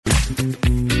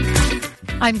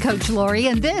I'm Coach Lori,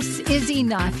 and this is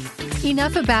Enough.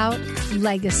 Enough about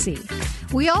legacy.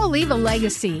 We all leave a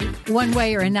legacy one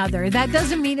way or another. That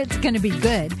doesn't mean it's going to be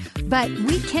good, but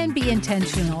we can be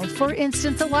intentional. For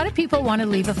instance, a lot of people want to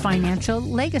leave a financial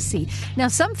legacy. Now,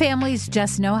 some families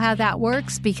just know how that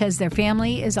works because their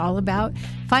family is all about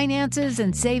finances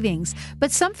and savings,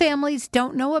 but some families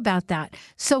don't know about that.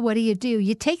 So what do?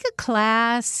 You take a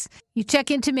class, you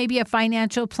check into maybe a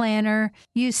financial planner,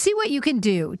 you see what you can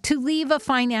do to leave a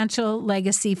financial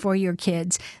legacy for your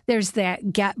kids. There's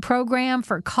that GET program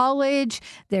for college,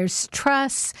 there's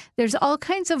trusts, there's all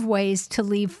kinds of ways to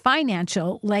leave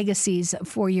financial legacies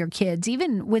for your kids,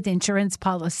 even with insurance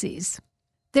policies.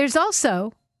 There's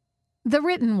also the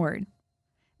written word.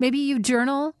 Maybe you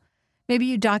journal, maybe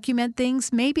you document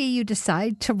things, maybe you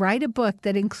decide to write a book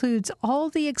that includes all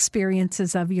the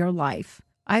experiences of your life.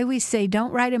 I always say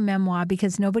don't write a memoir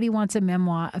because nobody wants a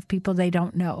memoir of people they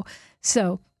don't know.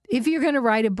 So if you're going to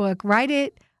write a book, write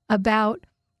it about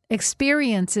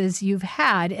experiences you've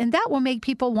had, and that will make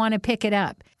people want to pick it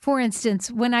up. For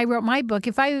instance, when I wrote my book,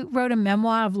 if I wrote a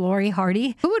memoir of Lori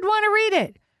Hardy, who would want to read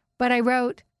it? But I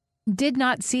wrote, did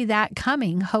not see that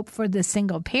coming, hope for the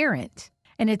single parent.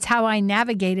 And it's how I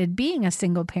navigated being a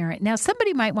single parent. Now,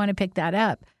 somebody might want to pick that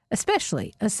up,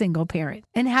 especially a single parent.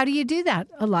 And how do you do that?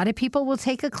 A lot of people will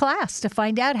take a class to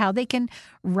find out how they can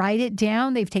write it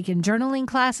down. They've taken journaling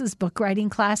classes, book writing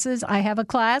classes. I have a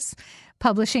class,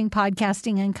 publishing,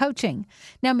 podcasting, and coaching.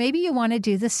 Now, maybe you want to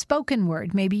do the spoken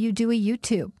word. Maybe you do a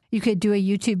YouTube. You could do a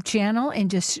YouTube channel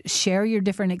and just share your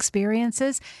different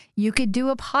experiences. You could do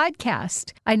a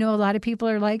podcast. I know a lot of people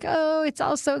are like, oh, it's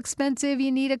all so expensive.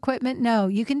 You need equipment. No,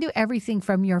 you can do everything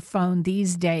from your phone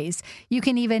these days. You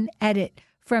can even edit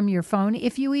from your phone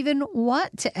if you even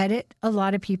want to edit. A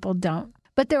lot of people don't.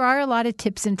 But there are a lot of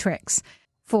tips and tricks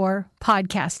for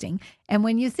podcasting. And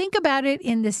when you think about it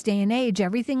in this day and age,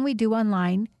 everything we do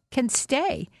online can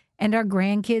stay. And our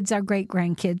grandkids, our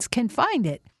great-grandkids can find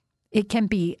it. It can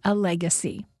be a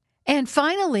legacy. And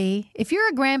finally, if you're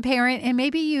a grandparent and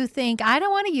maybe you think, I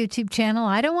don't want a YouTube channel,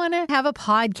 I don't want to have a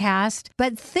podcast,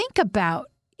 but think about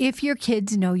if your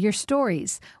kids know your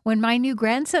stories. When my new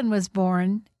grandson was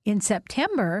born in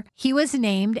September, he was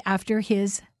named after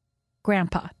his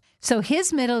grandpa. So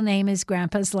his middle name is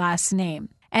grandpa's last name.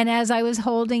 And as I was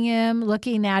holding him,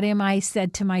 looking at him, I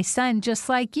said to my son, just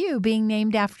like you, being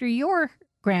named after your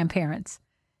grandparents.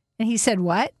 And he said,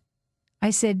 what?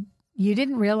 I said, you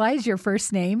didn't realize your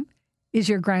first name is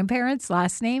your grandparents'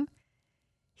 last name?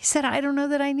 He said, I don't know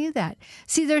that I knew that.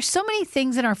 See, there's so many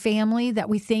things in our family that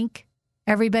we think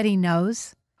everybody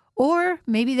knows. Or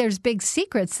maybe there's big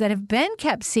secrets that have been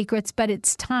kept secrets, but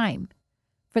it's time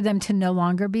for them to no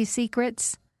longer be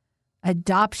secrets.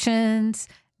 Adoptions,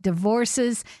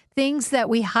 divorces, things that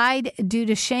we hide due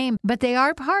to shame, but they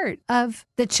are part of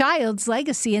the child's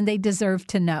legacy and they deserve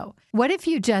to know. What if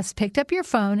you just picked up your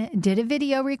phone, did a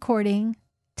video recording,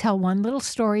 tell one little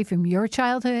story from your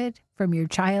childhood, from your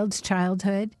child's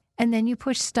childhood, and then you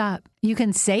push stop? You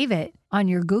can save it on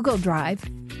your Google Drive.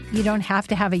 You don't have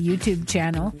to have a YouTube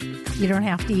channel. You don't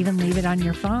have to even leave it on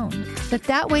your phone. But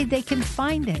that way they can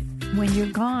find it when you're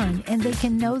gone and they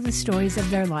can know the stories of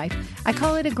their life. I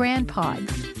call it a grandpod.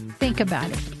 Think about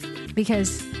it,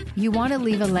 because you want to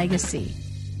leave a legacy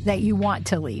that you want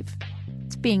to leave.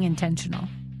 It's being intentional.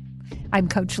 I'm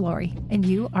Coach Lori, and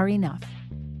you are enough.